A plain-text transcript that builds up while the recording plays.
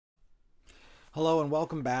Hello and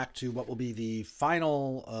welcome back to what will be the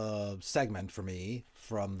final segment for me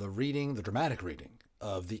from the dramatic reading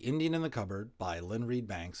of The Indian in the Cupboard by Lynne Reid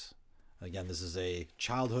Banks. Again, this is a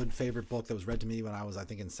childhood favorite book that was read to me when I was, I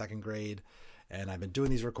think, in second grade. And I've been doing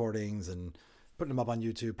these recordings and putting them up on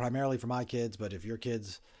YouTube, primarily for my kids. But if your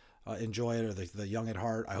kids enjoy it, or the young at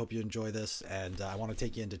heart, I hope you enjoy this. And I want to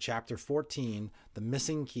take you into Chapter 14, The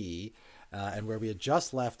Missing Key. And where we had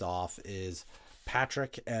just left off is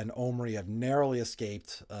Patrick and Omri have narrowly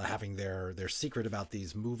escaped having their secret about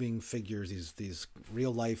these moving figures, these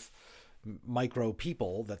real life micro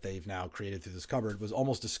people that they've now created through this cupboard, was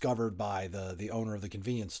almost discovered by the owner of the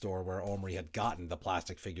convenience store where Omri had gotten the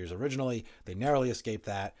plastic figures originally. They narrowly escaped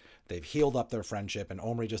that. They've healed up their friendship, and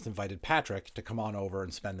Omri just invited Patrick to come on over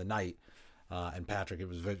and spend the night. And Patrick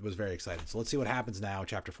was very excited. So let's see what happens now.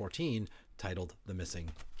 Chapter 14, titled The Missing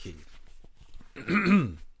Key.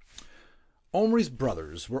 Omri's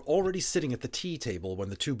brothers were already sitting at the tea table when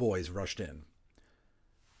the two boys rushed in.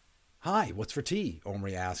 "Hi, what's for tea?"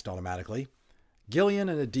 Omri asked automatically. Gillian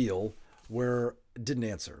and Adil didn't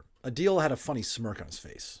answer. Adil had a funny smirk on his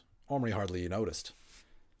face. Omri hardly noticed.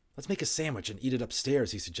 "Let's make a sandwich and eat it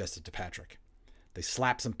upstairs," he suggested to Patrick. They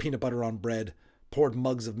slapped some peanut butter on bread, poured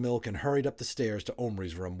mugs of milk, and hurried up the stairs to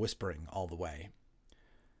Omri's room, whispering all the way.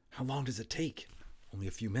 "How long does it take?" "Only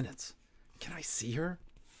a few minutes." "Can I see her?"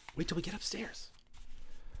 "Wait till we get upstairs."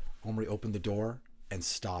 Omri opened the door and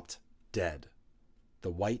stopped dead. The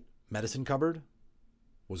white medicine cupboard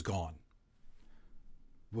was gone.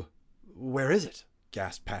 Where is it?"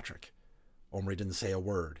 gasped Patrick. Omri didn't say a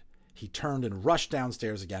word. He turned and rushed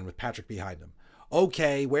downstairs again with Patrick behind him.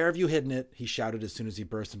 "Okay, where have you hidden it?" he shouted as soon as he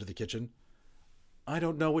burst into the kitchen. "I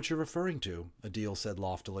don't know what you're referring to," Adil said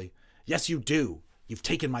loftily. "Yes, you do. You've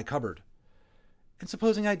taken my cupboard." "And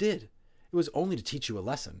supposing I did? It was only to teach you a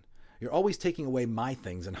lesson. You're always taking away my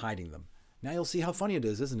things and hiding them. Now you'll see how funny it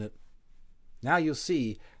is, isn't it?" "Now you'll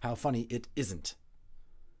see how funny it isn't."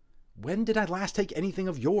 "When did I last take anything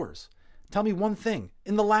of yours? Tell me one thing.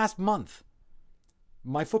 In the last month."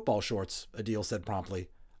 "My football shorts," Adil said promptly.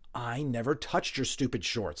 "I never touched your stupid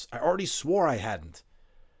shorts. I already swore I hadn't."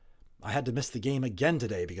 "I had to miss the game again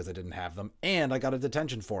today because I didn't have them, and I got a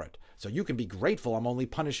detention for it. So you can be grateful I'm only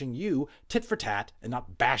punishing you tit for tat and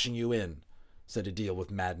not bashing you in," said Adil with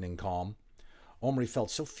maddening calm. Omri felt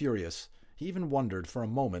so furious, he even wondered for a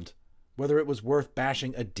moment whether it was worth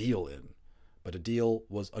bashing Adil in. But Adil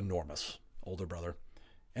was enormous, older brother,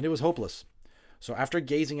 and it was hopeless. So after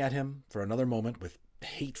gazing at him for another moment with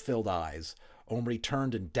hate-filled eyes, Omri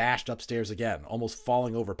turned and dashed upstairs again, almost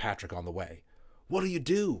falling over Patrick on the way. "What'll you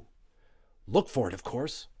do?" "Look for it, of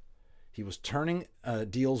course." He was turning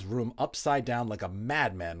Adil's room upside down like a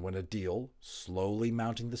madman when Adil, slowly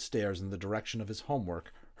mounting the stairs in the direction of his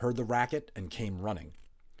homework, heard the racket and came running.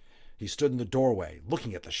 He stood in the doorway,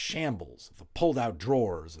 looking at the shambles of the pulled-out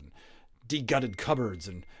drawers and de-gutted cupboards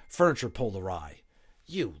and furniture pulled awry.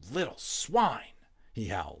 "You little swine!" he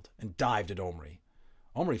howled, and dived at Omri.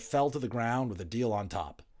 Omri fell to the ground with Adil on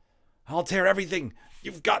top. "I'll tear everything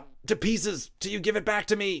you've got to pieces till you give it back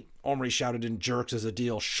to me," Omri shouted in jerks as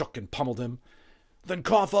Adil shook and pummeled him. "Then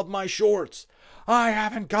cough up my shorts." "I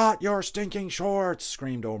haven't got your stinking shorts,"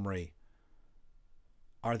 screamed Omri.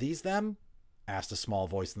 "Are these them?" asked a small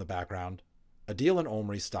voice in the background. Adil and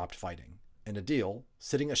Omri stopped fighting, and Adil,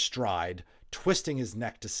 sitting astride, twisting his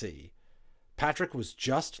neck to see. Patrick was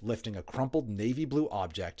just lifting a crumpled navy blue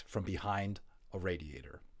object from behind a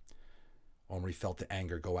radiator. Omri felt the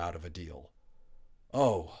anger go out of Adil.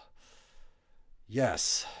 "Oh,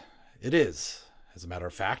 yes, it is, as a matter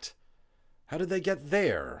of fact. How did they get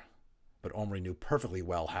there?" But Omri knew perfectly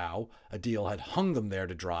well how. Adil had hung them there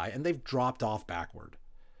to dry, and they've dropped off backward.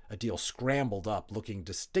 Adil scrambled up, looking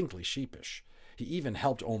distinctly sheepish. He even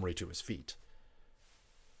helped Omri to his feet.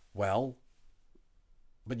 "Well,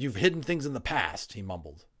 but you've hidden things in the past," he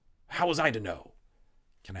mumbled. "How was I to know?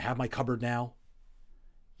 Can I have my cupboard now?"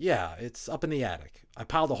 "Yeah, it's up in the attic. I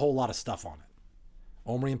piled a whole lot of stuff on it."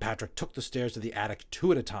 Omri and Patrick took the stairs to the attic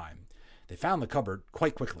two at a time. They found the cupboard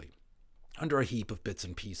quite quickly, under a heap of bits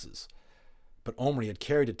and pieces. But Omri had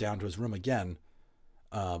carried it down to his room again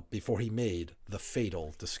before he made the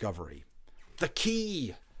fatal discovery. The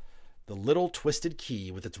key! The little twisted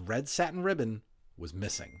key with its red satin ribbon was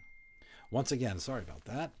missing. Once again, sorry about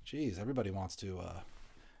that. Jeez, everybody wants to have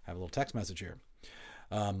a little text message here.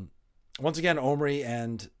 Once again, Omri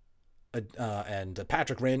and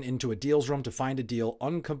Patrick ran into Adil's room to find Adil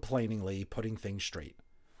uncomplainingly putting things straight.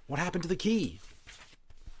 "What happened to the key?"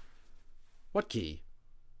 "What key?"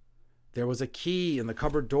 "There was a key in the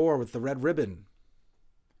cupboard door with the red ribbon."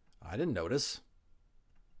 "I didn't notice."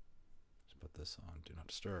 Let's put this on Do Not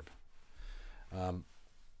Disturb.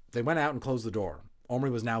 They went out and closed the door. Omri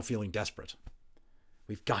was now feeling desperate.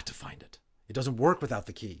 We've got to find it. It doesn't work without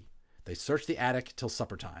the key. They searched the attic till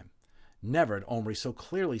supper time. Never had Omri so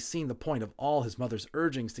clearly seen the point of all his mother's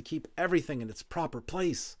urgings to keep everything in its proper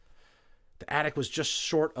place. The attic was just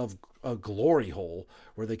short of a glory hole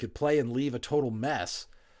where they could play and leave a total mess.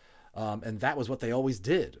 And that was what they always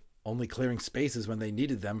did, only clearing spaces when they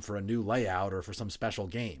needed them for a new layout or for some special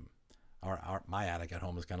game. My attic at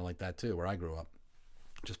home is kind of like that too, where I grew up.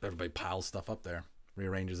 Just everybody piles stuff up there,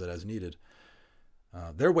 rearranges it as needed.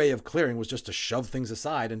 Their way of clearing was just to shove things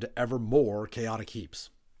aside into ever more chaotic heaps.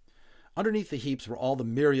 Underneath the heaps were all the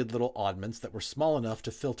myriad little oddments that were small enough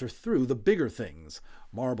to filter through the bigger things.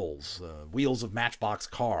 Marbles, wheels of matchbox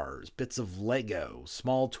cars, bits of Lego,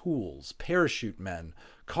 small tools, parachute men,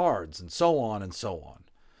 cards, and so on and so on.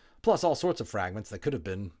 Plus all sorts of fragments that could have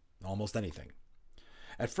been almost anything.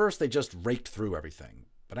 At first they just raked through everything,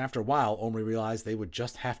 but after a while Omri realized they would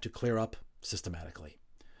just have to clear up systematically.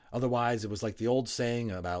 Otherwise it was like the old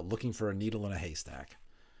saying about looking for a needle in a haystack.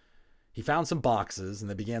 He found some boxes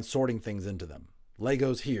and they began sorting things into them.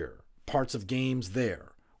 Legos here, parts of games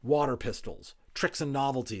there, water pistols, tricks and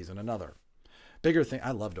novelties in another. Bigger thing,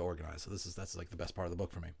 I love to organize, so that's like the best part of the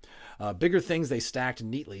book for me. Bigger things they stacked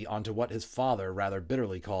neatly onto what his father rather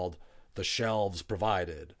bitterly called the shelves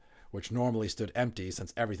provided, which normally stood empty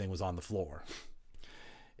since everything was on the floor.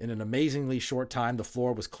 In an amazingly short time, the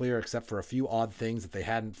floor was clear except for a few odd things that they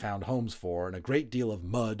hadn't found homes for and a great deal of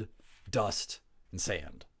mud, dust, and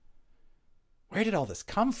sand. Where did all this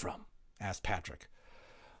come from? Asked Patrick.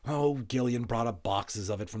 Oh, Gillian brought up boxes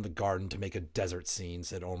of it from the garden to make a desert scene,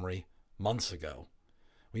 said Omri. Months ago.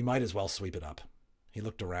 We might as well sweep it up. He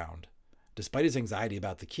looked around. Despite his anxiety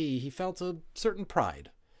about the key, he felt a certain pride.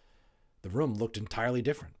 The room looked entirely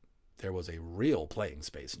different. There was a real playing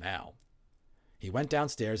space now. He went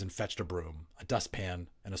downstairs and fetched a broom, a dustpan,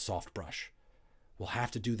 and a soft brush. We'll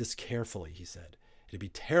have to do this carefully, he said. It'd be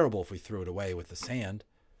terrible if we threw it away with the sand.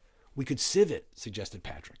 We could sieve it, suggested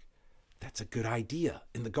Patrick. That's a good idea,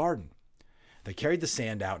 in the garden. They carried the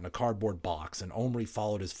sand out in a cardboard box, and Omri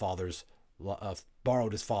borrowed his father's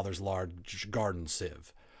large garden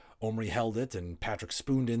sieve. Omri held it, and Patrick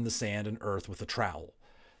spooned in the sand and earth with a trowel.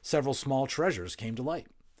 Several small treasures came to light,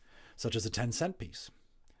 such as a 10-cent piece.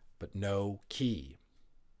 But no key.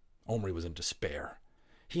 Omri was in despair.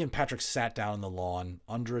 He and Patrick sat down on the lawn,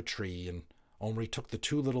 under a tree, and Omri took the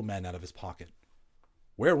two little men out of his pocket.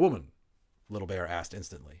 Where woman? Little Bear asked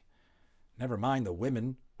instantly. Never mind the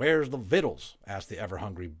women. Where's the victuals? Asked the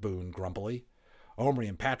ever-hungry Boone grumpily. Omri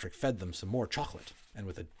and Patrick fed them some more chocolate, and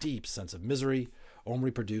with a deep sense of misery,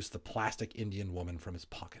 Omri produced the plastic Indian woman from his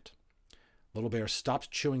pocket. Little Bear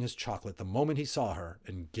stopped chewing his chocolate the moment he saw her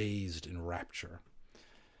and gazed in rapture.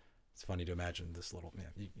 It's funny to imagine this little...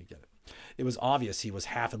 Yeah, you get it. It was obvious he was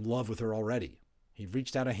half in love with her already. He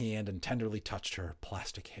reached out a hand and tenderly touched her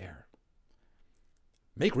plastic hair.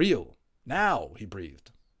 Make real. Now, he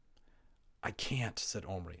breathed. I can't, said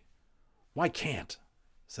Omri. Why can't?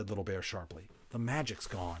 Said Little Bear sharply. The magic's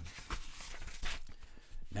gone.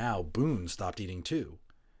 Now Boone stopped eating too.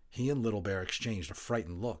 He and Little Bear exchanged a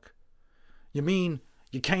frightened look. You mean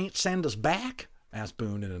you can't send us back? Asked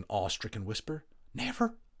Boone in an awe-stricken whisper.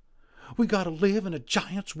 Never? We gotta live in a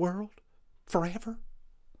giant's world? Forever?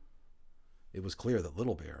 It was clear that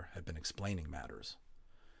Little Bear had been explaining matters.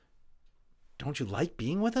 Don't you like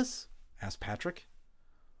being with us? Asked Patrick.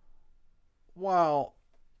 Well,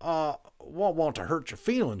 won't want to hurt your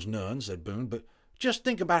feelings none, said Boone, but just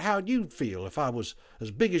think about how you'd feel if I was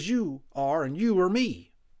as big as you are and you were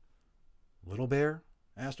me. Little Bear?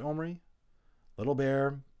 Asked Omri. Little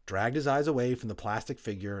Bear dragged his eyes away from the plastic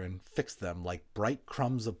figure and fixed them like bright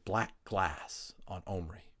crumbs of black glass on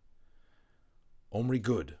Omri. Omri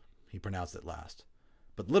good, he pronounced at last.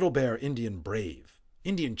 But Little Bear Indian brave,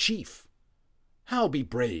 Indian chief. How be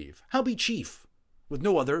brave? How be chief? With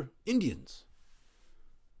no other Indians?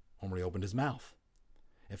 Omri opened his mouth.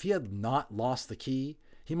 If he had not lost the key,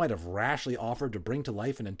 he might have rashly offered to bring to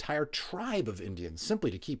life an entire tribe of Indians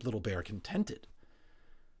simply to keep Little Bear contented.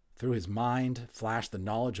 Through his mind flashed the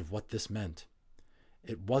knowledge of what this meant.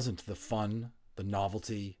 It wasn't the fun, the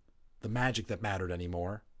novelty, the magic that mattered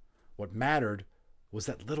anymore. What mattered was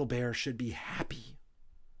that Little Bear should be happy.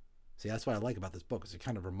 See, that's what I like about this book, is it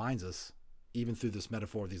kind of reminds us, even through this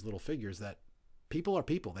metaphor of these little figures, that people are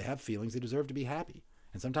people. They have feelings. They deserve to be happy.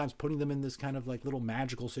 And sometimes putting them in this kind of like little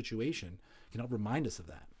magical situation can help remind us of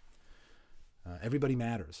that. Everybody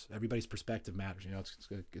matters. Everybody's perspective matters. You know,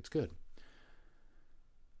 it's good.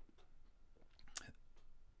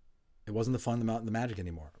 It wasn't the fun, the magic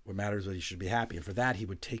anymore. What matters was he should be happy. And for that, he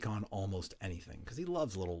would take on almost anything because he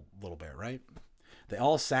loves little bear, right? They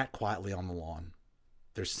all sat quietly on the lawn.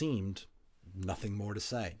 There seemed nothing more to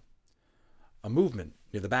say. A movement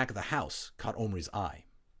near the back of the house caught Omri's eye.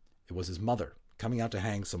 It was his mother, coming out to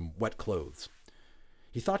hang some wet clothes.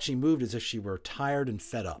 He thought she moved as if she were tired and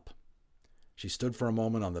fed up. She stood for a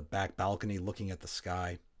moment on the back balcony looking at the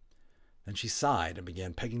sky. Then she sighed and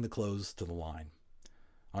began pegging the clothes to the line.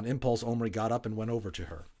 On impulse, Omri got up and went over to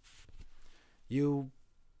her. You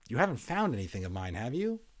haven't found anything of mine, have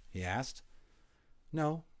you? He asked.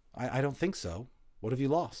 No, I don't think so. What have you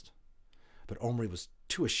lost? But Omri was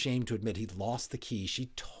too ashamed to admit he'd lost the key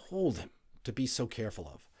she told him to be so careful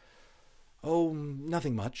of. Oh,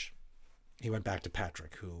 nothing much. He went back to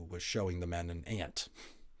Patrick, who was showing the men an ant.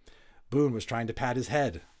 Boone was trying to pat his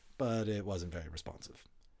head, but it wasn't very responsive.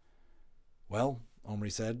 Well,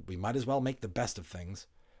 Omri said, we might as well make the best of things.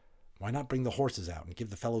 Why not bring the horses out and give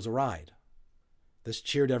the fellows a ride? This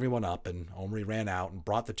cheered everyone up, and Omri ran out and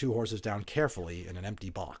brought the 2 horses down carefully in an empty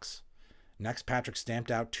box. Next, Patrick stamped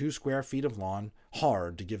out 2 square feet of lawn,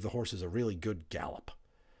 hard to give the horses a really good gallop.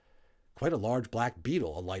 Quite a large black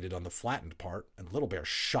beetle alighted on the flattened part, and Little Bear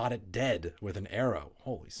shot it dead with an arrow.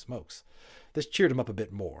 Holy smokes. This cheered him up a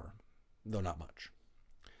bit more, though not much.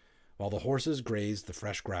 While the horses grazed the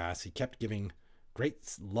fresh grass, he kept giving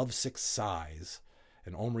great lovesick sighs,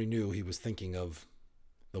 and Omri knew he was thinking of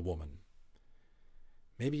the woman.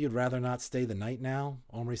 Maybe you'd rather not stay the night now,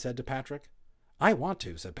 Omri said to Patrick. I want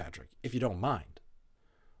to, said Patrick, if you don't mind.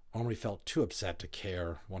 Omri felt too upset to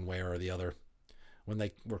care one way or the other. When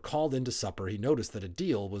they were called in to supper, he noticed that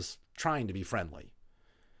Adil was trying to be friendly.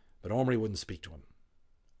 But Omri wouldn't speak to him.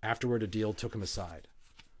 Afterward, Adil took him aside.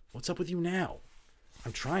 What's up with you now?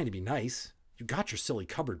 I'm trying to be nice. You got your silly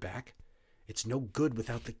cupboard back. It's no good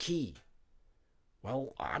without the key.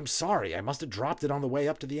 Well, I'm sorry. I must have dropped it on the way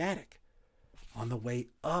up to the attic. On the way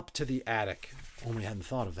up to the attic. Omri hadn't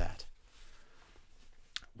thought of that.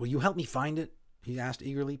 Will you help me find it? He asked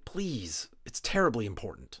eagerly. Please. It's terribly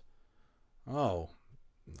important. Oh,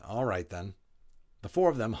 all right then. The 4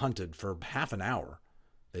 of them hunted for half an hour.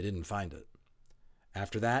 They didn't find it.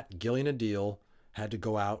 After that, Gillian and Adil had to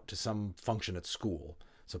go out to some function at school,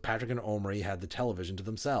 so Patrick and Omri had the television to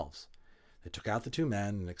themselves. They took out the 2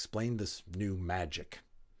 men and explained this new magic,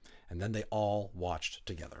 and then they all watched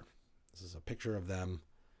together. This is a picture of them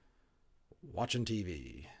watching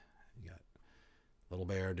TV. You got Little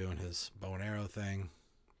Bear doing his bow and arrow thing.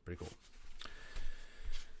 Pretty cool.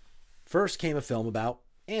 First came a film about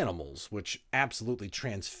animals, which absolutely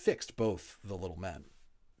transfixed both the little men.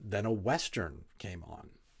 Then a Western came on.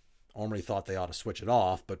 Omri thought they ought to switch it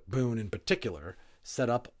off, but Boone in particular set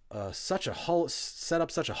up such a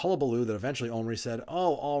hullabaloo that eventually Omri said,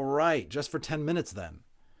 oh, all right, just for 10 minutes then.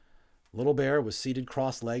 Little Bear was seated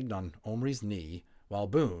cross-legged on Omri's knee, while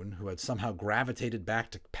Boone, who had somehow gravitated back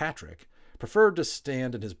to Patrick, preferred to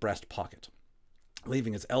stand in his breast pocket,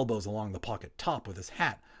 leaving his elbows along the pocket top with his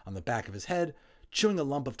hat on the back of his head, chewing a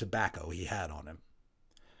lump of tobacco he had on him.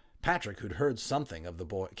 Patrick, who'd heard something of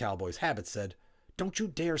the cowboy's habits, said, Don't you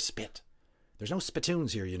dare spit. There's no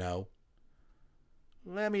spittoons here, you know.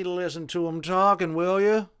 Let me listen to 'em talking, will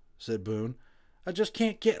you? Said Boone. I just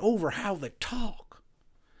can't get over how they talk.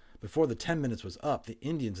 Before the 10 minutes was up, the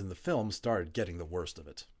Indians in the film started getting the worst of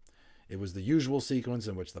it. It was the usual sequence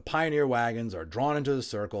in which the pioneer wagons are drawn into a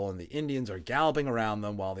circle and the Indians are galloping around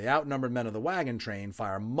them while the outnumbered men of the wagon train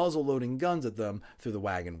fire muzzle-loading guns at them through the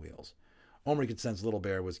wagon wheels. Omri could sense Little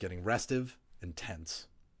Bear was getting restive and tense.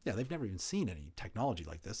 Yeah, they've never even seen any technology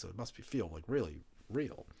like this, so it must feel like really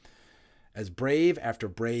real. As brave after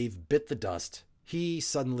brave bit the dust, he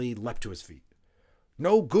suddenly leapt to his feet.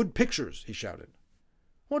 No good pictures, he shouted.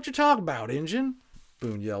 What you talking about, Injun?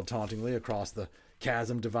 Boone yelled tauntingly across the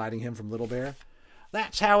chasm dividing him from Little Bear.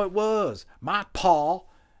 That's how it was. My ma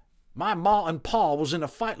and pa was in a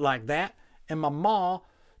fight like that, and my ma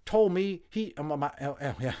told me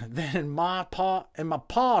then my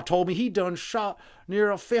pa told me he done shot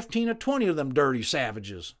near 15 or 20 of them dirty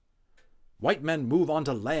savages. White men move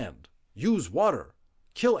onto land, use water,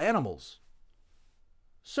 kill animals.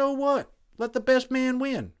 So what? Let the best man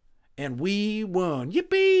win. And we won.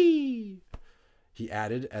 Yippee! He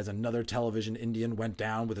added as another television Indian went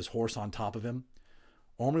down with his horse on top of him.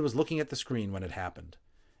 Omri was looking at the screen when it happened.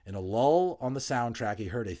 In a lull on the soundtrack, he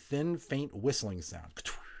heard a thin, faint whistling sound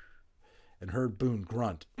and heard Boone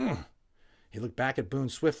grunt. He looked back at Boone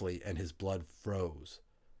swiftly, and his blood froze.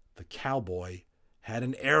 The cowboy had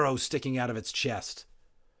an arrow sticking out of its chest.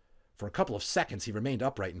 For a couple of seconds, he remained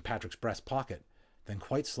upright in Patrick's breast pocket. Then,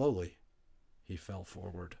 quite slowly, he fell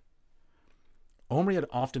forward. Omri had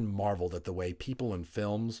often marveled at the way people in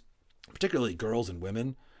films, particularly girls and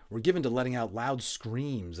women, were given to letting out loud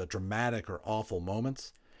screams at dramatic or awful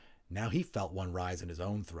moments. Now he felt one rise in his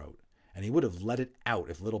own throat, and he would have let it out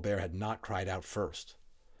if Little Bear had not cried out first.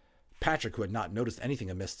 Patrick, who had not noticed anything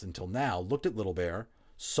amiss until now, looked at Little Bear,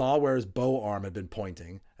 saw where his bow arm had been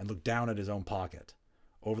pointing, and looked down at his own pocket.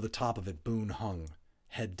 Over the top of it, Boone hung,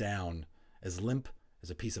 head down, as limp as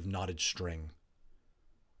a piece of knotted string.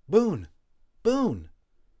 "Boone! Boone!"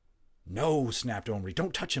 "No," snapped Omri.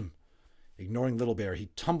 "Don't touch him." Ignoring Little Bear, he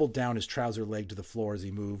tumbled down his trouser leg to the floor as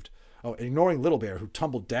he moved. Ignoring Little Bear, who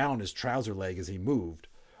tumbled down his trouser leg as he moved,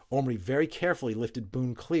 Omri very carefully lifted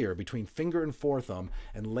Boone clear between finger and forethumb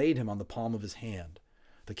and laid him on the palm of his hand.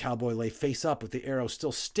 The cowboy lay face up with the arrow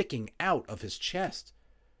still sticking out of his chest.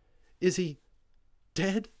 "Is he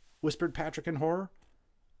dead?" whispered Patrick in horror.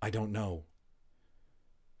 "I don't know."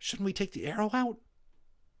 "Shouldn't we take the arrow out?"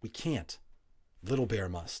 "We can't. Little Bear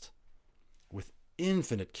must." With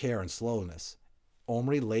infinite care and slowness,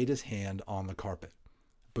 Omri laid his hand on the carpet.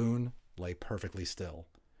 Boone lay perfectly still.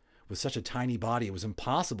 With such a tiny body, it was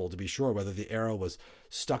impossible to be sure whether the arrow was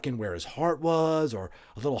stuck in where his heart was or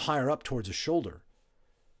a little higher up towards his shoulder.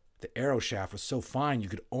 The arrow shaft was so fine you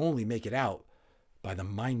could only make it out by the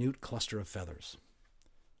minute cluster of feathers.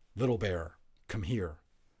 "Little Bear, come here."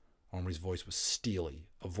 Omri's voice was steely,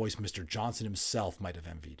 a voice Mr. Johnson himself might have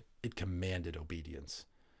envied. It commanded obedience.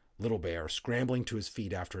 Little Bear, scrambling to his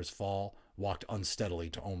feet after his fall, walked unsteadily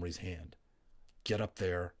to Omri's hand. "Get up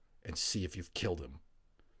there and see if you've killed him."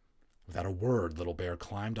 Without a word, Little Bear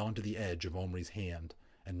climbed onto the edge of Omri's hand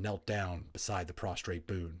and knelt down beside the prostrate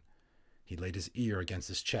Boone. He laid his ear against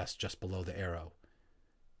his chest just below the arrow.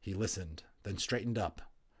 He listened, then straightened up,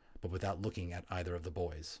 but without looking at either of the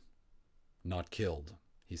boys. "Not killed,"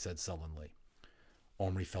 he said sullenly.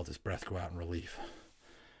 Omri felt his breath go out in relief.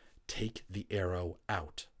 "Take the arrow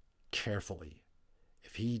out, carefully.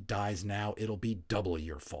 If he dies now, it'll be doubly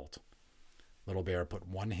your fault." Little Bear put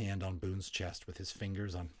one hand on Boone's chest with his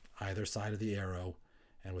fingers on either side of the arrow,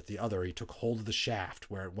 and with the other he took hold of the shaft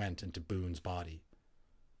where it went into Boone's body.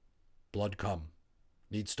 "Blood come.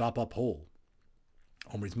 Need stop up hole."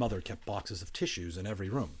 Omri's mother kept boxes of tissues in every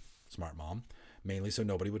room. Smart mom. Mainly so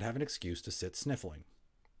nobody would have an excuse to sit sniffling.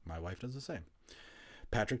 My wife does the same.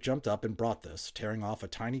 Patrick jumped up and brought this, tearing off a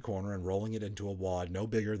tiny corner and rolling it into a wad no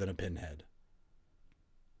bigger than a pinhead.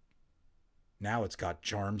 "Now it's got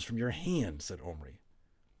germs from your hand," said Omri.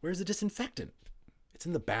 "Where's the disinfectant?" "It's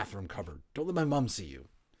in the bathroom cupboard. Don't let my mum see you."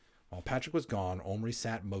 While Patrick was gone, Omri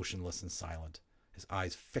sat motionless and silent, his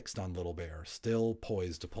eyes fixed on Little Bear, still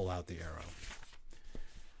poised to pull out the arrow.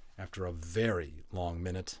 After a very long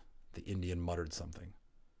minute, the Indian muttered something.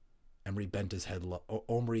 Omri bent his head low.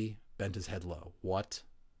 "What?"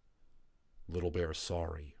 "Little Bear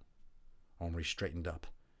sorry." Omri straightened up,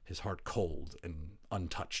 his heart cold and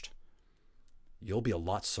untouched. "You'll be a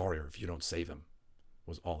lot sorrier if you don't save him,"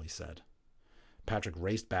 was all he said. Patrick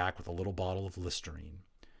raced back with a little bottle of Listerine.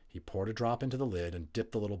 He poured a drop into the lid and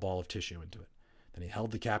dipped the little ball of tissue into it. Then he held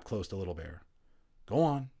the cap close to Little Bear. "Go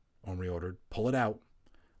on," Omri ordered. "Pull it out."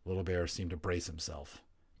 Little Bear seemed to brace himself.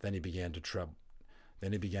 Then he began to tremble.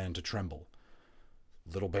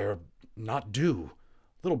 "Little Bear not do.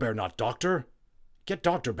 Little Bear not doctor. Get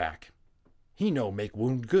doctor back. He no make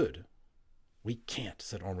wound good." "We can't,"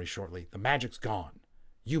 said Omri shortly. "The magic's gone.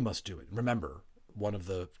 You must do it. Remember, one of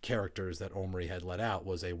the characters that Omri had let out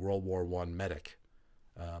was a World War I medic.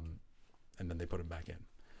 And then they put him back in.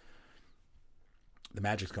 "The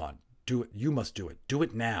magic's gone. Do it. You must do it. Do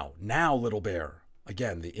it now. Now, Little Bear."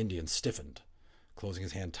 Again, the Indian stiffened. Closing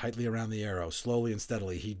his hand tightly around the arrow, slowly and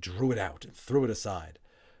steadily, he drew it out and threw it aside.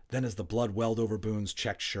 Then, as the blood welled over Boone's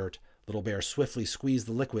checked shirt, Little Bear swiftly squeezed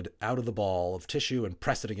the liquid out of the ball of tissue and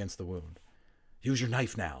pressed it against the wound. "Use your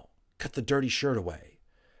knife now. Cut the dirty shirt away."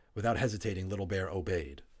 Without hesitating, Little Bear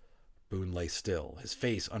obeyed. Boone lay still, his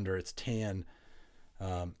face under its tan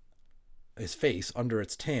had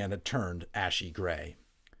turned ashy gray.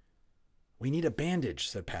 "We need a bandage,"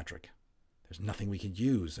 said Patrick. "There's nothing we can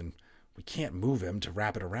use, and we can't move him to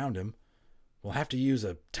wrap it around him. We'll have to use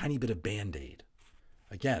a tiny bit of Band-Aid."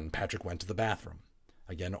 Again, Patrick went to the bathroom.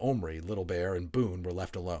 Again, Omri, Little Bear, and Boone were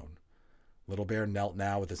left alone. Little Bear knelt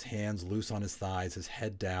now with his hands loose on his thighs, his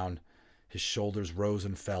head down. His shoulders rose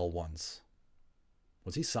and fell once.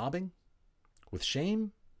 Was he sobbing? With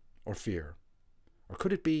shame or fear? Or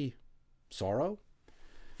could it be sorrow?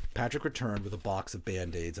 Patrick returned with a box of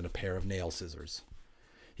Band-Aids and a pair of nail scissors.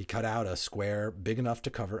 He cut out a square big enough to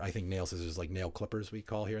cover, I think nail scissors like nail clippers we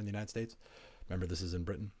call here in the United States. Remember, this is in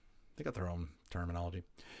Britain. They got their own terminology.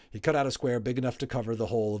 He cut out a square big enough to cover the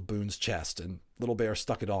whole of Boone's chest, and Little Bear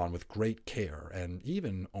stuck it on with great care, and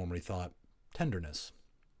even, Omri thought, tenderness.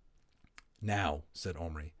 Now, said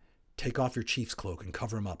Omri, take off your chief's cloak and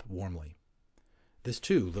cover him up warmly. This,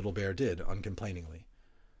 too, Little Bear did, uncomplainingly.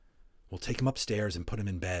 We'll take him upstairs and put him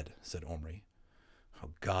in bed, said Omri. Oh,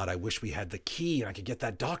 God, I wish we had the key and I could get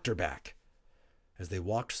that doctor back. As they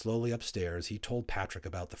walked slowly upstairs, he told Patrick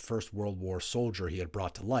about the First World War soldier he had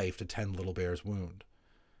brought to life to tend Little Bear's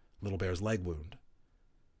leg wound.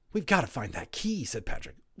 We've got to find that key, said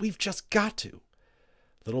Patrick. We've just got to.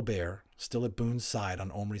 Little Bear, still at Boone's side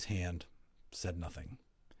on Omri's hand, said nothing.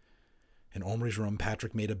 In Omri's room,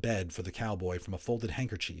 Patrick made a bed for the cowboy from a folded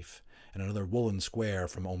handkerchief and another woolen square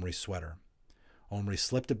from Omri's sweater. Omri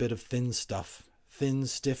slipped a bit of thin,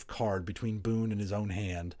 stiff card between Boone and his own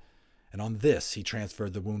hand, and on this he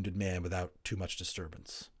transferred the wounded man without too much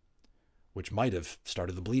disturbance, which might have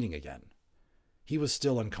started the bleeding again. He was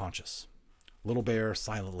still unconscious. Little Bear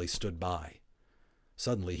silently stood by.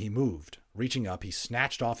 Suddenly he moved. Reaching up, he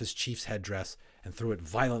snatched off his chief's headdress and threw it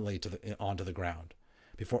violently onto the ground.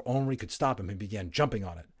 Before Omri could stop him, he began jumping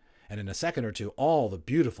on it, and in a second or two all the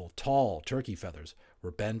beautiful, tall turkey feathers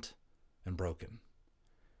were bent and broken.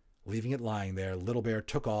 Leaving it lying there, Little Bear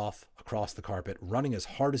took off across the carpet, running as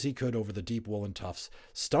hard as he could over the deep woolen tufts,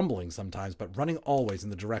 stumbling sometimes, but running always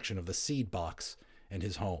in the direction of the seed box and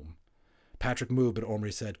his home. Patrick moved, but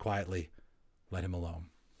Omri said quietly, let him alone.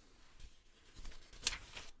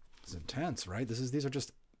 It's intense, right? These are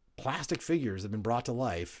just plastic figures that have been brought to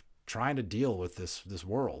life trying to deal with this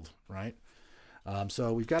world, right?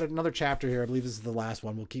 So we've got another chapter here. I believe this is the last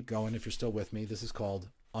one. We'll keep going if you're still with me. This is called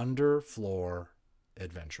Underfloor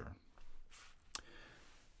Adventure.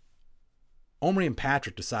 Omri and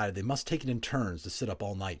Patrick decided they must take it in turns to sit up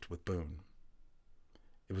all night with Boone.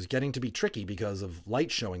 It was getting to be tricky because of light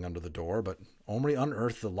showing under the door, but Omri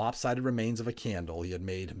unearthed the lopsided remains of a candle he had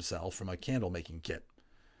made himself from a candle-making kit.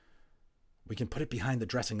 We can put it behind the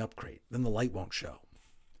dressing-up crate, then the light won't show.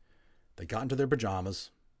 They got into their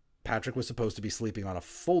pajamas. Patrick was supposed to be sleeping on a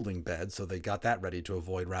folding bed, so they got that ready to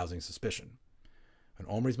avoid rousing suspicion. When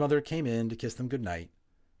Omri's mother came in to kiss them goodnight,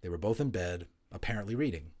 they were both in bed, apparently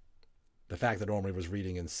reading. The fact that Omri was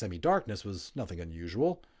reading in semi-darkness was nothing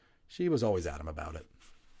unusual. She was always at him about it.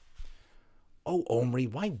 Oh, Omri,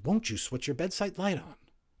 why won't you switch your bedside light on?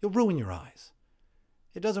 You'll ruin your eyes.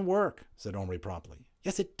 It doesn't work, said Omri promptly.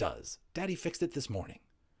 Yes, it does. Daddy fixed it this morning.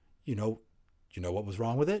 You know what was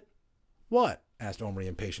wrong with it? What? Asked Omri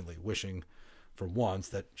impatiently, wishing for once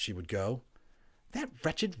that she would go. That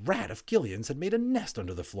wretched rat of Gillian's had made a nest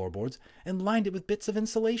under the floorboards and lined it with bits of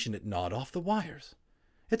insulation it gnawed off the wires.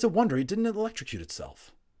 It's a wonder it didn't electrocute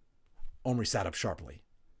itself. Omri sat up sharply.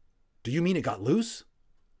 Do you mean it got loose?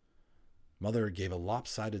 Mother gave a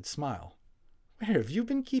lopsided smile. Where have you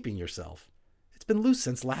been keeping yourself? It's been loose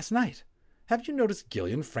since last night. Haven't you noticed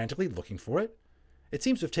Gillian frantically looking for it? It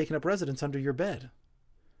seems to have taken up residence under your bed.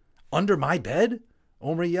 Under my bed?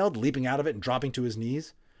 Omri yelled, leaping out of it and dropping to his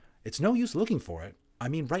knees. It's no use looking for it. I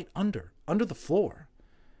mean right under the floor.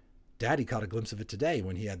 Daddy caught a glimpse of it today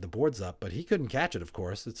when he had the boards up, but he couldn't catch it, of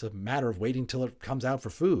course. It's a matter of waiting till it comes out for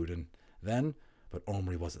food, and then... But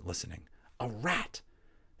Omri wasn't listening. A rat!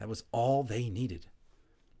 That was all they needed.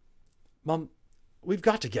 Mom, we've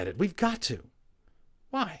got to get it. We've got to.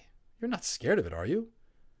 Why? You're not scared of it, are you?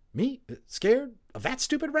 Me? Scared? Of that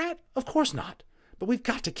stupid rat? Of course not. But we've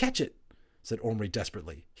got to catch it, said Omri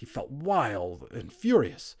desperately. He felt wild and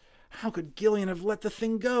furious. How could Gillian have let the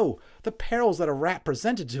thing go? The perils that a rat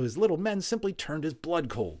presented to his little men simply turned his blood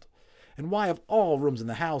cold. And why, of all rooms in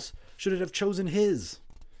the house, should it have chosen his?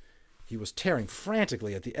 He was tearing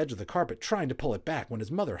frantically at the edge of the carpet, trying to pull it back, when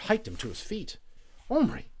his mother hiked him to his feet.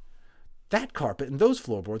 Omri, that carpet and those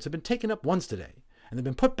floorboards have been taken up once today, and they've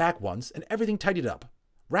been put back once, and everything tidied up.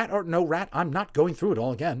 Rat or no rat, I'm not going through it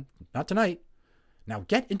all again. Not tonight. Now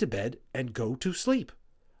get into bed and go to sleep.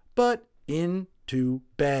 But into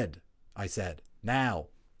bed, I said. Now.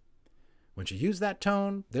 When she used that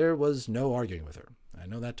tone, there was no arguing with her. I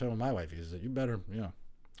know that tone my wife uses it. You better,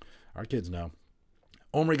 our kids know.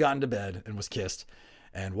 Omri got into bed and was kissed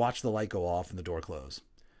and watched the light go off and the door close.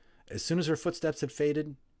 As soon as her footsteps had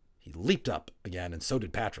faded, he leaped up again, and so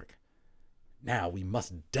did Patrick. Now we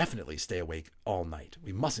must definitely stay awake all night.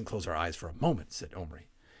 We mustn't close our eyes for a moment, said Omri.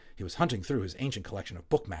 He was hunting through his ancient collection of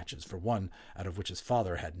book matches for one out of which his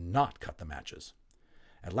father had not cut the matches.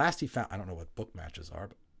 At last he found, I don't know what book matches are,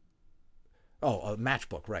 but, a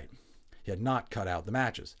matchbook, right. He had not cut out the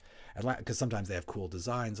matches, because sometimes they have cool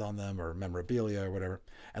designs on them or memorabilia or whatever.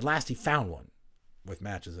 At last he found one with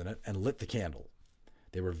matches in it and lit the candle.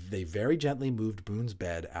 They very gently moved Boone's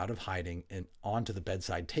bed out of hiding and onto the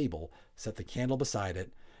bedside table, set the candle beside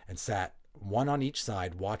it, and sat one on each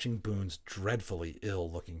side watching Boone's dreadfully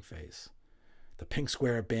ill-looking face. The pink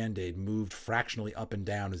square Band-Aid moved fractionally up and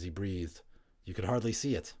down as he breathed. You could hardly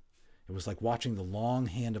see it. It was like watching the long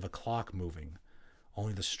hand of a clock moving.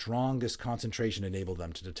 Only the strongest concentration enabled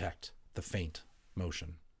them to detect the faint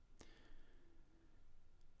motion.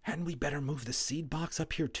 "Hadn't we better move the seed box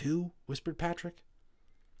up here too?" whispered Patrick.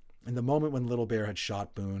 In the moment when Little Bear had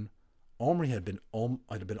shot Boone, Omri had been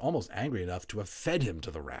almost angry enough to have fed him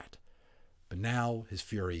to the rat. But now his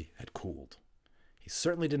fury had cooled. He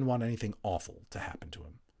certainly didn't want anything awful to happen to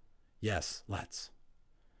him. "Yes, let's."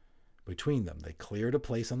 Between them, they cleared a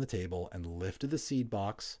place on the table and lifted the seed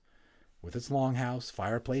box, with its longhouse,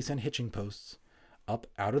 fireplace, and hitching posts, up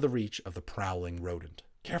out of the reach of the prowling rodent.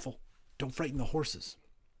 "Careful, don't frighten the horses."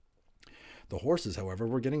 The horses, however,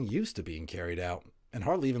 were getting used to being carried out, and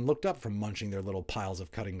hardly even looked up from munching their little piles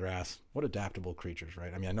of cutting grass. What adaptable creatures,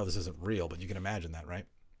 right? I mean, I know this isn't real, but you can imagine that, right?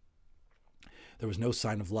 There was no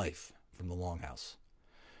sign of life from the longhouse.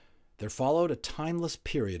 There followed a timeless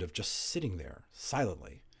period of just sitting there,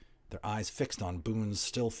 silently, their eyes fixed on Boone's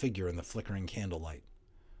still figure in the flickering candlelight.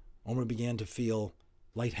 Omri began to feel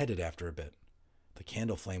lightheaded after a bit. The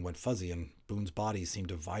candle flame went fuzzy, and Boone's body seemed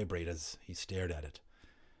to vibrate as he stared at it.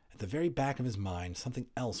 At the very back of his mind, something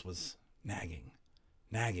else was nagging.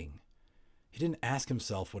 He didn't ask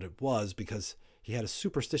himself what it was because he had a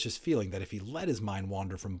superstitious feeling that if he let his mind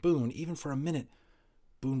wander from Boone, even for a minute,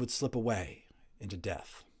 Boone would slip away into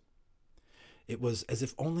death. It was as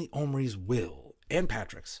if only Omri's will and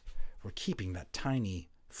Patrick's were keeping that tiny,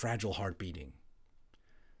 fragile heart beating.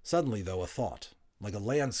 Suddenly, though, a thought, like a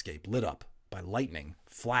landscape lit up by lightning,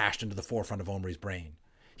 flashed into the forefront of Omri's brain.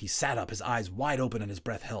 He sat up, his eyes wide open and his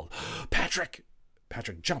breath held. "Patrick!"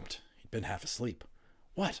 Patrick jumped. He'd been half asleep.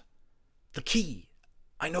 "What?" "The key!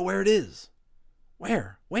 I know where it is."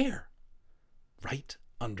 "Where? Where?" "Right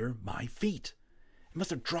under my feet. It must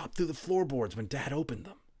have dropped through the floorboards when Dad opened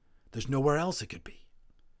them. There's nowhere else it could be."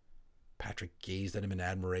 Patrick gazed at him in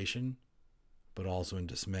admiration, but also in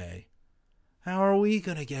dismay. "How are we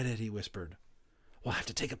going to get it?" he whispered. "We'll have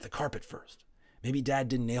to take up the carpet first. Maybe Dad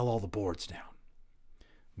didn't nail all the boards down."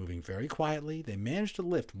 Moving very quietly, they managed to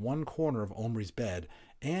lift one corner of Omri's bed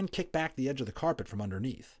and kick back the edge of the carpet from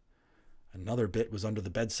underneath. Another bit was under the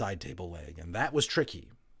bedside table leg, and that was tricky,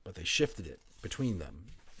 but they shifted it between them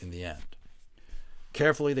in the end.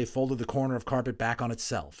 Carefully, they folded the corner of carpet back on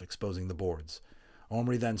itself, exposing the boards.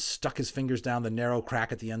 Omri then stuck his fingers down the narrow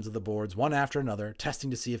crack at the ends of the boards, one after another, testing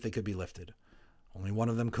to see if they could be lifted. Only one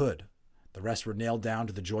of them could. The rest were nailed down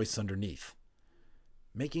to the joists underneath.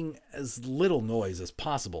 Making as little noise as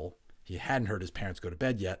possible, he hadn't heard his parents go to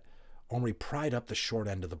bed yet, Omri pried up the short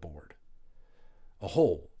end of the board. A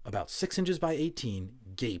hole, about 6 inches by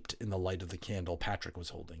 18, gaped in the light of the candle Patrick was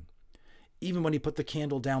holding. Even when he put the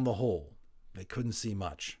candle down the hole, they couldn't see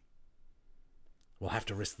much. "We'll have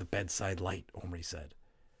to risk the bedside light," Omri said.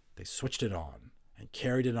 They switched it on and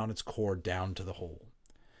carried it on its cord down to the hole.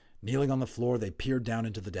 Kneeling on the floor, they peered down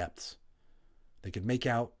into the depths. They could make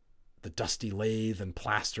out the dusty lathe and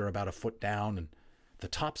plaster about a foot down, and the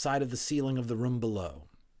top side of the ceiling of the room below.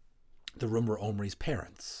 The room where Omri's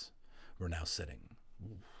parents were now sitting.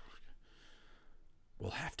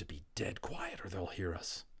 "We'll have to be dead quiet or they'll hear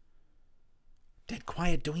us." "Dead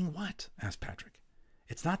quiet doing what?" asked Patrick.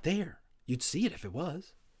 "It's not there. You'd see it if it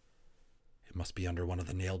was." "It must be under one of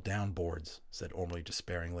the nailed-down boards," said Omri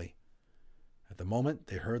despairingly. At the moment,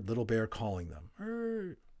 they heard Little Bear calling them,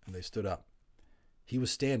 and they stood up. He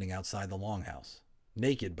was standing outside the longhouse,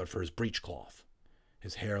 naked but for his breechcloth.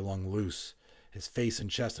 His hair hung loose. His face and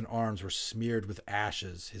chest and arms were smeared with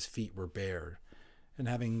ashes. His feet were bare. And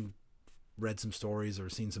having read some stories or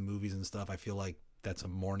seen some movies and stuff, I feel like that's a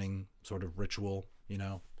mourning sort of ritual, you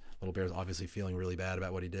know? Little Bear's obviously feeling really bad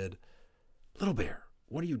about what he did. "Little Bear,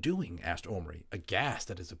 what are you doing?" asked Omri, aghast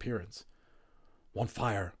at his appearance. "Want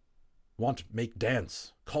fire. Want make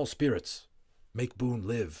dance. Call spirits. Make Boone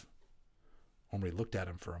live." Omri looked at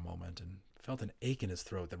him for a moment and felt an ache in his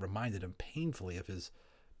throat that reminded him painfully of his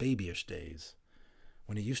babyish days,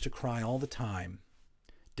 when he used to cry all the time,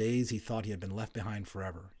 days he thought he had been left behind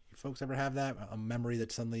forever. You folks ever have that? A memory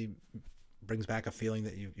that suddenly brings back a feeling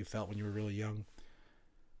that you felt when you were really young?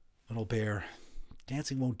 "Little Bear,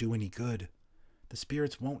 dancing won't do any good. The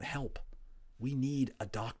spirits won't help. We need a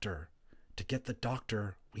doctor. To get the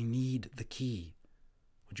doctor, we need the key.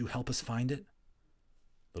 Would you help us find it?"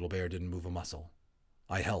 Little Bear didn't move a muscle.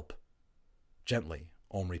 "I help." Gently,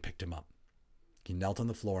 Omri picked him up. He knelt on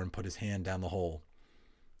the floor and put his hand down the hole.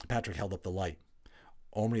 Patrick held up the light.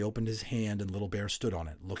 Omri opened his hand and Little Bear stood on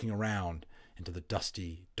it, looking around into the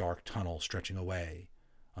dusty, dark tunnel stretching away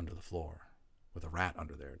under the floor, with a rat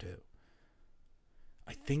under there, too.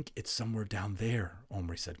 "I think it's somewhere down there,"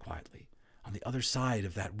 Omri said quietly, "on the other side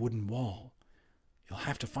of that wooden wall. You'll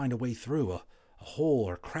have to find a way through, a hole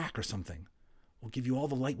or crack or something. We'll give you all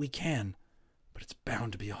the light we can, but it's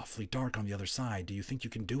bound to be awfully dark on the other side. Do you think you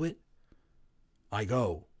can do it?" "I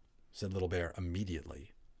go," said Little Bear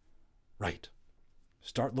immediately. "Right.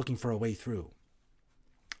 Start looking for a way through."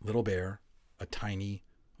 Little Bear, a tiny,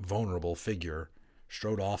 vulnerable figure,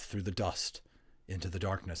 strode off through the dust into the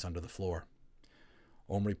darkness under the floor.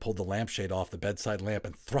 Omri pulled the lampshade off the bedside lamp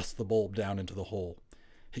and thrust the bulb down into the hole.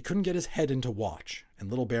 He couldn't get his head in to watch, and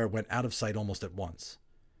Little Bear went out of sight almost at once.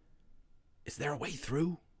 "Is there a way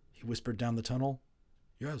through?" he whispered down the tunnel.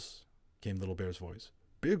 "Yes," came Little Bear's voice.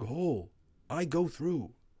 "Big hole. I go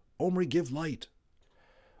through. Omri give light."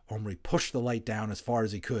 Omri pushed the light down as far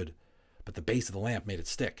as he could, but the base of the lamp made it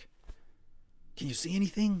stick. "Can you see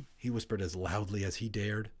anything?" he whispered as loudly as he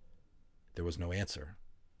dared. There was no answer.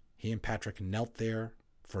 He and Patrick knelt there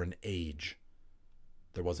for an age.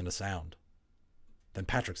 There wasn't a sound. Then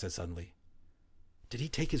Patrick said suddenly, "Did he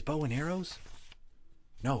take his bow and arrows?"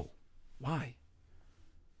 "No. Why?"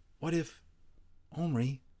 What if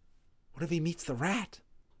he meets the rat?"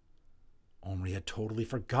 Omri had totally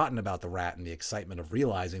forgotten about the rat in the excitement of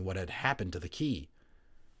realizing what had happened to the key.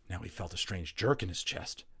 Now he felt a strange jerk in his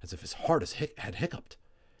chest, as if his heart had hiccuped.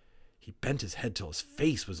 He bent his head till his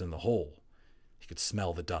face was in the hole. He could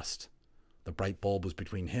smell the dust. The bright bulb was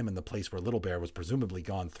between him and the place where Little Bear was presumably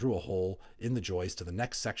gone through a hole in the joist to the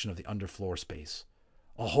next section of the underfloor space.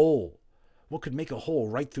 A hole! What could make a hole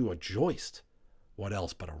right through a joist? What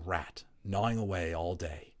else but a rat, gnawing away all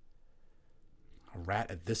day? A rat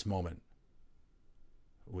at this moment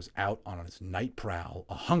was out on his night prowl,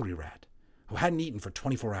 a hungry rat who hadn't eaten for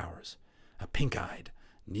 24 hours. A pink-eyed,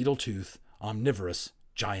 needle-toothed, omnivorous,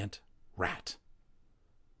 giant rat.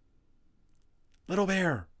 "Little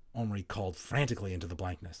Bear!" Omri called frantically into the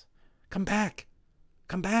blankness. "Come back!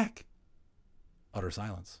 Come back!" Utter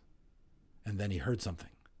silence. And then he heard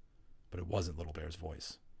something. But it wasn't Little Bear's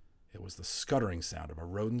voice. It was the scuttering sound of a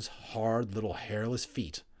rodent's hard little hairless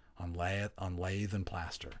feet on lathe and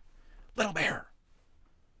plaster. "Little Bear!"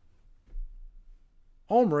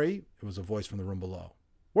 "Omri," it was a voice from the room below.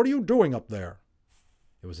 "What are you doing up there?"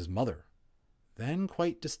 It was his mother. Then,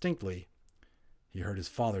 quite distinctly, he heard his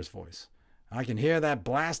father's voice. "I can hear that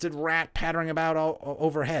blasted rat pattering about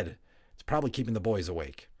overhead. It's probably keeping the boys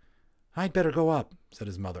awake." "I'd better go up," said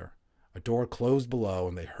his mother. A door closed below,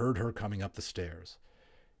 and they heard her coming up the stairs.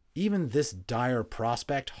 Even this dire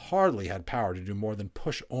prospect hardly had power to do more than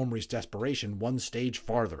push Omri's desperation one stage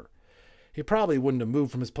farther. He probably wouldn't have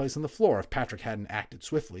moved from his place on the floor if Patrick hadn't acted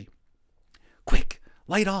swiftly. "Quick!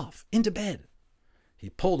 Light off! Into bed!" He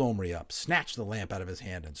pulled Omri up, snatched the lamp out of his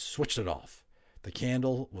hand, and switched it off. The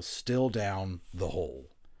candle was still down the hole.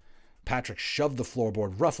 Patrick shoved the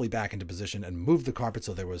floorboard roughly back into position and moved the carpet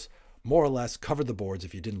so there was more or less covered the boards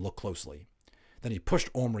if you didn't look closely. Then he pushed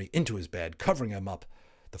Omri into his bed, covering him up.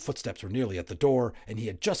 The footsteps were nearly at the door, and he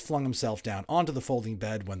had just flung himself down onto the folding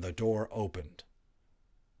bed when the door opened.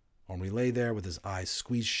 Omri lay there with his eyes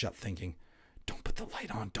squeezed shut, thinking, "Don't put the light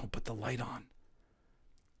on, don't put the light on."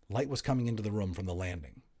 Light was coming into the room from the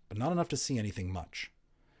landing, but not enough to see anything much.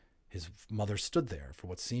 His mother stood there for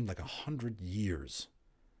what seemed like 100 years.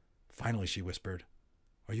 Finally she whispered,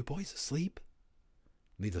 "Are you boys asleep?"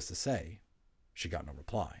 Needless to say, she got no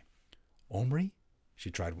reply. "Omri?" she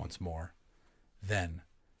tried once more. Then,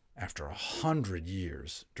 after 100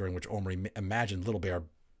 years, during which Omri imagined Little Bear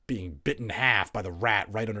being bitten in half by the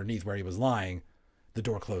rat right underneath where he was lying, the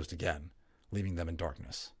door closed again, leaving them in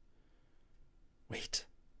darkness. "Wait,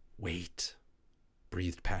 wait,"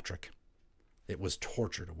 breathed Patrick. It was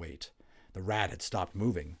torture to wait. The rat had stopped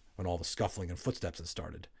moving when all the scuffling and footsteps had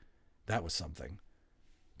started. That was something.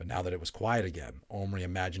 But now that it was quiet again, Omri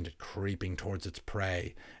imagined it creeping towards its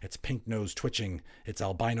prey, its pink nose twitching, its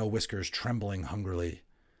albino whiskers trembling hungrily.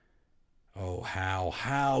 Oh,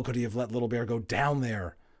 how could he have let Little Bear go down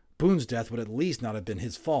there? Boone's death would at least not have been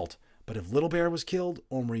his fault, but if Little Bear was killed,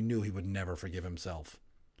 Omri knew he would never forgive himself.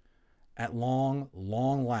 At long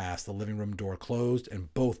last, the living room door closed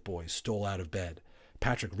and both boys stole out of bed.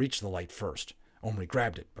 Patrick reached the light first. Omri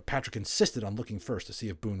grabbed it, but Patrick insisted on looking first to see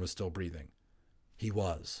if Boone was still breathing. He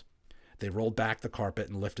was. They rolled back the carpet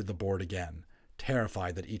and lifted the board again,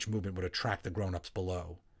 terrified that each movement would attract the grown-ups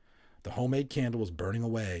below. The homemade candle was burning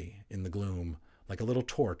away in the gloom, like a little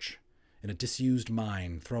torch, in a disused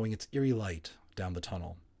mine, throwing its eerie light down the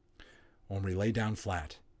tunnel. Omri lay down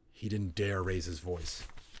flat. He didn't dare raise his voice,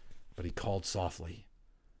 but he called softly,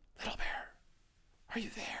 Little Bear, are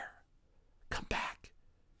you there? Come back.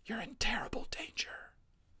 You're in terrible danger.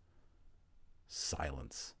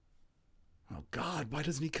 Silence. Oh, God, why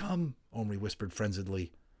doesn't he come? Omri whispered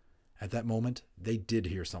frenziedly. At that moment, they did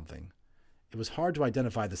hear something. It was hard to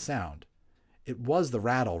identify the sound. It was the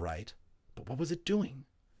rat, all right, but what was it doing?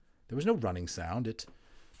 There was no running sound.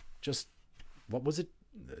 What was it?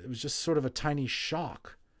 It was just sort of a tiny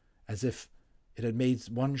shock, as if it had made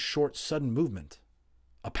one short, sudden movement.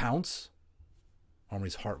 A pounce?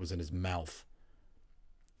 Omri's heart was in his mouth.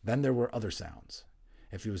 Then there were other sounds.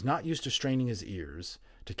 If he was not used to straining his ears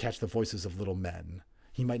to catch the voices of little men,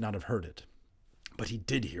 he might not have heard it. But he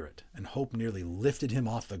did hear it, and hope nearly lifted him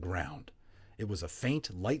off the ground. It was a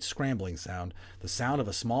faint, light scrambling sound, the sound of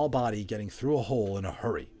a small body getting through a hole in a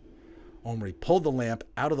hurry. Omri pulled the lamp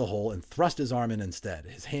out of the hole and thrust his arm in instead,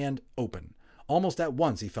 his hand open. Almost at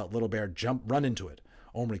once he felt Little Bear run into it.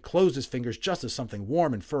 Omri closed his fingers just as something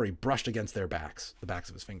warm and furry brushed against the backs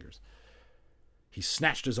of his fingers. He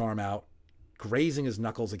snatched his arm out, grazing his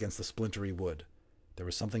knuckles against the splintery wood. There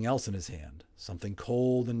was something else in his hand, something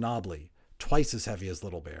cold and knobbly, twice as heavy as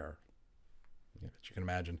Little Bear. As you can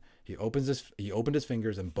imagine, he opened his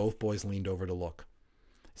fingers, and both boys leaned over to look.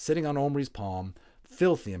 Sitting on Omri's palm,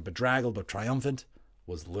 filthy and bedraggled but triumphant,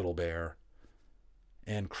 was Little Bear.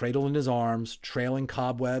 And cradled in his arms, trailing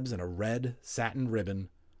cobwebs and a red satin ribbon,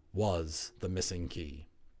 was the missing key.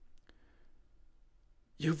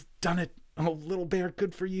 "You've done it! Oh, Little Bear,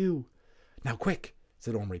 good for you!" "Now quick,"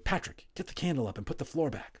 said Omri. "Patrick, get the candle up and put the floor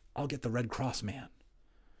back. I'll get the Red Cross man."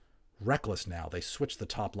 Reckless now, they switched the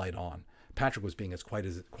top light on. Patrick was being as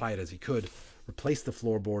quiet as he could, replaced the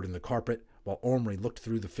floorboard and the carpet, while Omri looked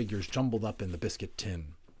through the figures jumbled up in the biscuit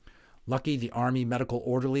tin. Lucky the army medical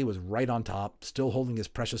orderly was right on top, still holding his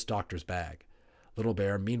precious doctor's bag. Little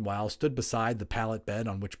Bear, meanwhile, stood beside the pallet bed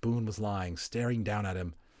on which Boone was lying, staring down at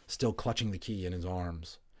him, still clutching the key in his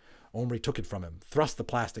arms. Omri took it from him, thrust the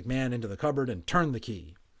plastic man into the cupboard, and turned the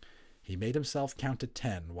key. He made himself count to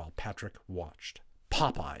 10 while Patrick watched,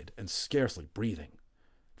 pop-eyed and scarcely breathing.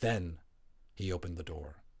 Then he opened the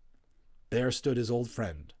door. There stood his old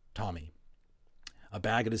friend, Tommy, a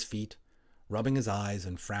bag at his feet, rubbing his eyes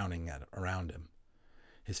and frowning around him.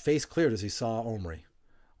 His face cleared as he saw Omri.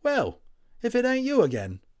 "Well, if it ain't you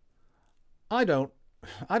again. I don't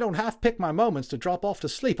half pick my moments to drop off to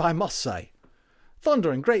sleep, I must say.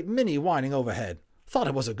 Thunder and great Minnie whining overhead. Thought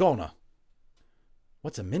it was a goner."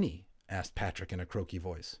 "What's a Minnie?" asked Patrick in a croaky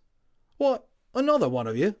voice. "What, another one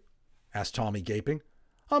of you?" asked Tommy, gaping.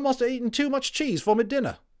 "I must have eaten too much cheese for my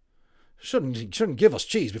dinner. Shouldn't give us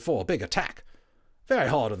cheese before a big attack. Very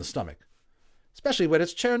hard on the stomach. Especially when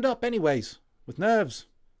it's churned up anyways, with nerves.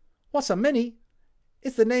 What's a Minnie?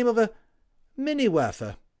 It's the name of a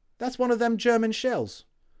Minniewerfer. That's one of them German shells.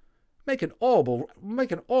 Make an horrible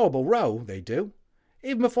row, they do.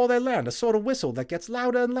 Even before they land, a sort of whistle that gets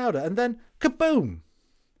louder and louder, and then kaboom!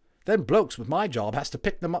 Then blokes with my job has to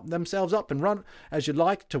pick themselves up and run as you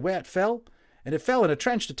like to where it fell, and it fell in a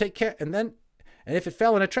trench to take care, and if it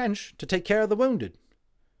fell in a trench, to take care of the wounded.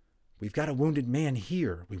 "We've got a wounded man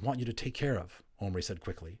here we want you to take care of," Omri said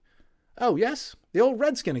quickly. "Oh, yes? The old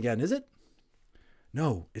redskin again, is it?"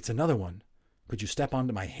 "No, it's another one. Could you step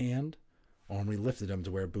onto my hand?" Omri lifted him to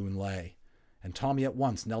where Boone lay, and Tommy at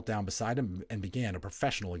once knelt down beside him and began a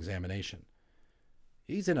professional examination.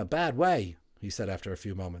 "He's in a bad way," he said after a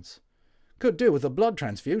few moments. "Could do with a blood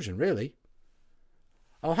transfusion, really.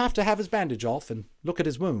 I'll have to have his bandage off and look at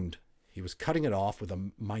his wound." He was cutting it off with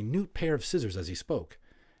a minute pair of scissors as he spoke.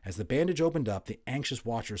 As the bandage opened up, the anxious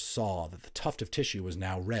watchers saw that the tuft of tissue was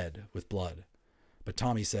now red with blood. But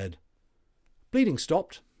Tommy said, "Bleeding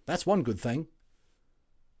stopped. That's one good thing."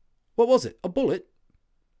 "What was it? A bullet?"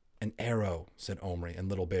 "An arrow," said Omri, and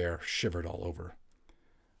Little Bear shivered all over.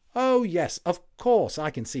 "Oh, yes, of course, I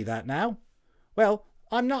can see that now. Well,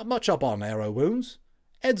 I'm not much up on arrow wounds.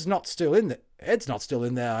 Ed's not still in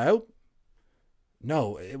there, I hope."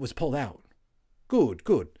 "No, it was pulled out."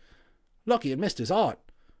 Good. Lucky it missed his heart.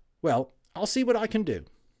 Well, I'll see what I can do."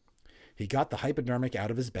 He got the hypodermic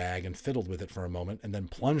out of his bag and fiddled with it for a moment, and then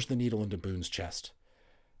plunged the needle into Boone's chest.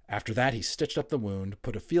 After that, he stitched up the wound,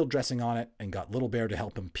 put a field dressing on it, and got Little Bear to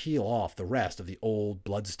help him peel off the rest of the old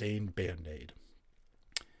blood-stained Band-Aid.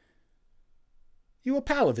 "You a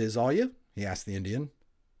pal of his, are you?" he asked the Indian.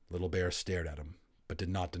 Little Bear stared at him, but did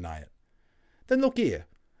not deny it. "Then look here.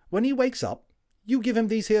 When he wakes up, you give him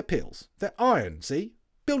these here pills. They're iron, see?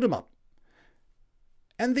 Build him up.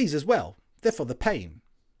 And these as well. They're for the pain.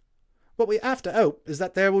 What we have to hope is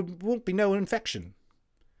that there won't be no infection."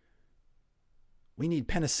 "We need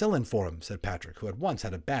penicillin for him," said Patrick, who had once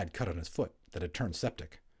had a bad cut on his foot that had turned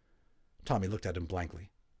septic. Tommy looked at him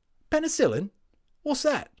blankly. Penicillin? What's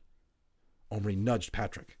that? Omri nudged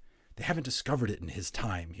Patrick. They haven't discovered it in his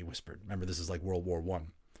time, he whispered. Remember, this is like World War I.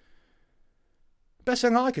 Best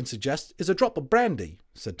thing I can suggest is a drop of brandy,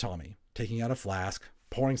 said Tommy, taking out a flask,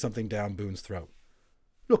 pouring something down Boone's throat.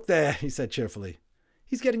 Look there, he said cheerfully.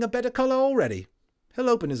 He's getting a better colour already. He'll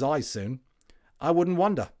open his eyes soon. I wouldn't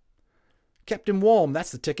wonder. Kept him warm,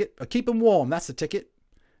 that's the ticket. Keep him warm, that's the ticket.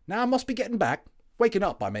 Now I must be getting back. Waking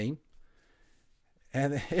up, I mean.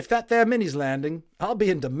 And if that there Minnie's landing, I'll be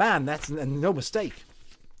in demand, that's no mistake.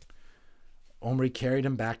 Omri carried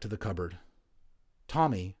him back to the cupboard.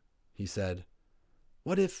 Tommy, he said,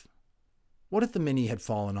 what if the Minnie had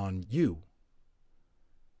fallen on you?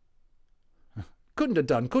 Couldn't have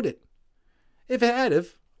done, could it? If it had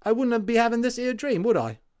have, I wouldn't be having this here dream, would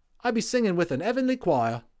I? I'd be singing with an heavenly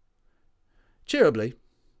choir. Cheerably.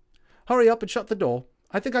 Hurry up and shut the door.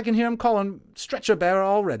 I think I can hear him calling stretcher bearer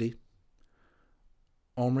already.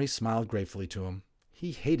 Omri smiled gratefully to him.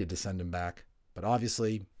 He hated to send him back, but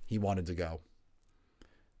obviously he wanted to go.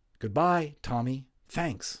 Goodbye, Tommy.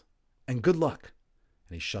 Thanks. And good luck.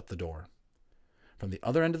 And he shut the door. From the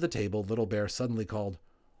other end of the table, Little Bear suddenly called,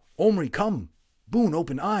 Omri, come! Boone,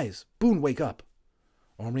 open eyes! Boone, wake up!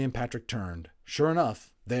 Omri and Patrick turned. Sure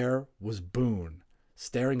enough, there was Boone,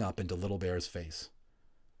 staring up into Little Bear's face.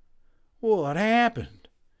 What happened?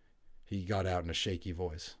 He got out in a shaky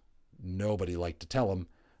voice. Nobody liked to tell him,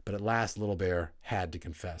 but at last Little Bear had to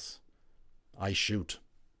confess. I shoot,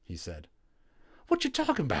 he said. What you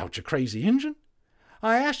talking about, you crazy Injun?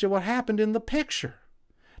 I asked you what happened in the picture.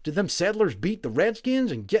 Did them settlers beat the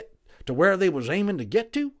Redskins and get to where they was aiming to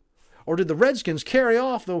get to? Or did the Redskins carry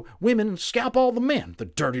off the women and scalp all the men, the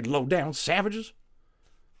dirty, low-down savages?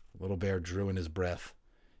 Little Bear drew in his breath.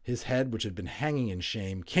 His head, which had been hanging in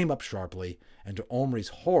shame, came up sharply, and to Omri's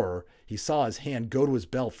horror, he saw his hand go to his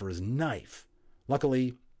belt for his knife.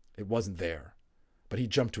 Luckily, it wasn't there, but he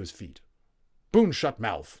jumped to his feet. Boone, shut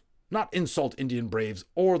mouth. Not insult Indian braves,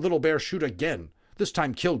 or Little Bear shoot again. This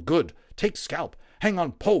time kill good. Take scalp. Hang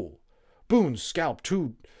on pole. Boone scalp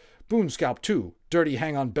too. Dirty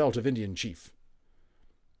hang on belt of Indian chief.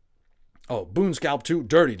 Oh, Boone scalp too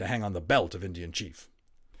dirty to hang on the belt of Indian chief.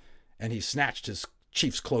 And he snatched his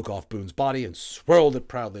chief's cloak off Boone's body and swirled it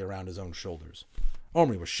proudly around his own shoulders.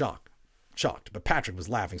 Omri was shocked, but Patrick was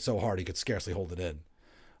laughing so hard he could scarcely hold it in.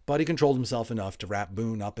 But he controlled himself enough to wrap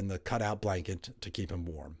Boone up in the cut-out blanket to keep him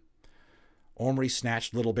warm. Omri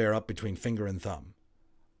snatched Little Bear up between finger and thumb.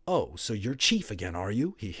 Oh, so you're chief again, are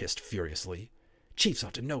you? He hissed furiously. Chiefs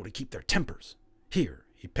ought to know to keep their tempers. Here,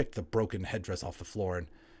 he picked the broken headdress off the floor and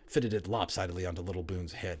fitted it lopsidedly onto Little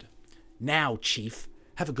Boone's head. Now, Chief,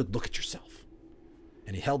 have a good look at yourself.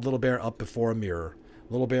 And he held Little Bear up before a mirror.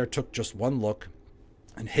 Little Bear took just one look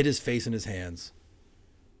and hid his face in his hands.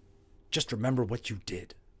 Just remember what you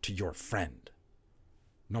did to your friend.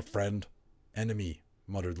 No friend, enemy,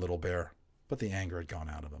 muttered Little Bear, but the anger had gone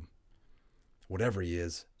out of him. Whatever he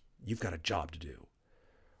is, you've got a job to do.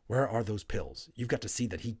 Where are those pills? You've got to see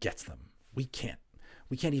that he gets them. We can't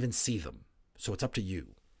even see them, so it's up to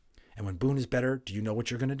you. And when Boone is better, do you know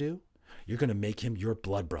what you're going to do? You're going to make him your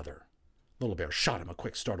blood brother. Little Bear shot him a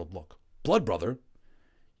quick, startled look. Blood brother?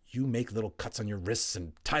 You make little cuts on your wrists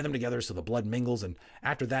and tie them together so the blood mingles, and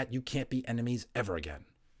after that you can't be enemies ever again.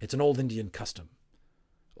 It's an old Indian custom.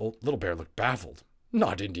 Old Little Bear looked baffled.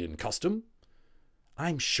 Not Indian custom.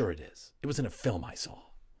 I'm sure it is. It was in a film I saw.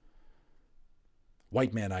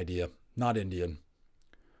 White man idea, not Indian.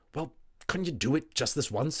 Well, couldn't you do it just this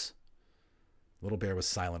once? Little Bear was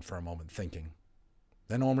silent for a moment, thinking.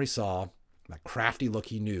 Then Omri saw that crafty look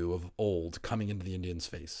he knew of old coming into the Indian's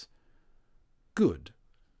face. Good,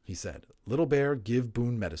 he said. Little Bear, give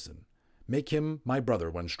Boone medicine. Make him my brother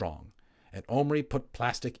when strong. And Omri put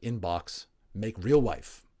plastic in box. Make real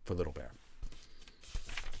wife for Little Bear.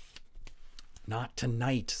 Not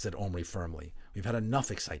tonight, said Omri firmly. We've had enough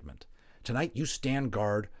excitement. Tonight you stand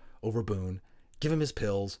guard over Boone, give him his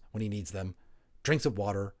pills when he needs them, drinks of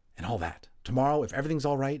water, and all that. Tomorrow, if everything's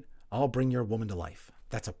all right, I'll bring your woman to life.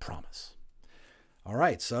 That's a promise. All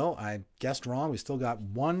right, so I guessed wrong. We still got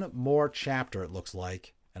one more chapter, it looks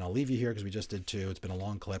like. And I'll leave you here because we just did two. It's been a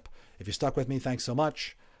long clip. If you stuck with me, thanks so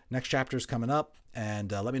much. Next chapter is coming up.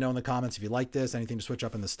 And let me know in the comments if you like this, anything to switch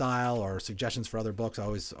up in the style or suggestions for other books. I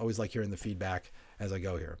always like hearing the feedback as I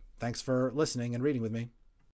go here. Thanks for listening and reading with me.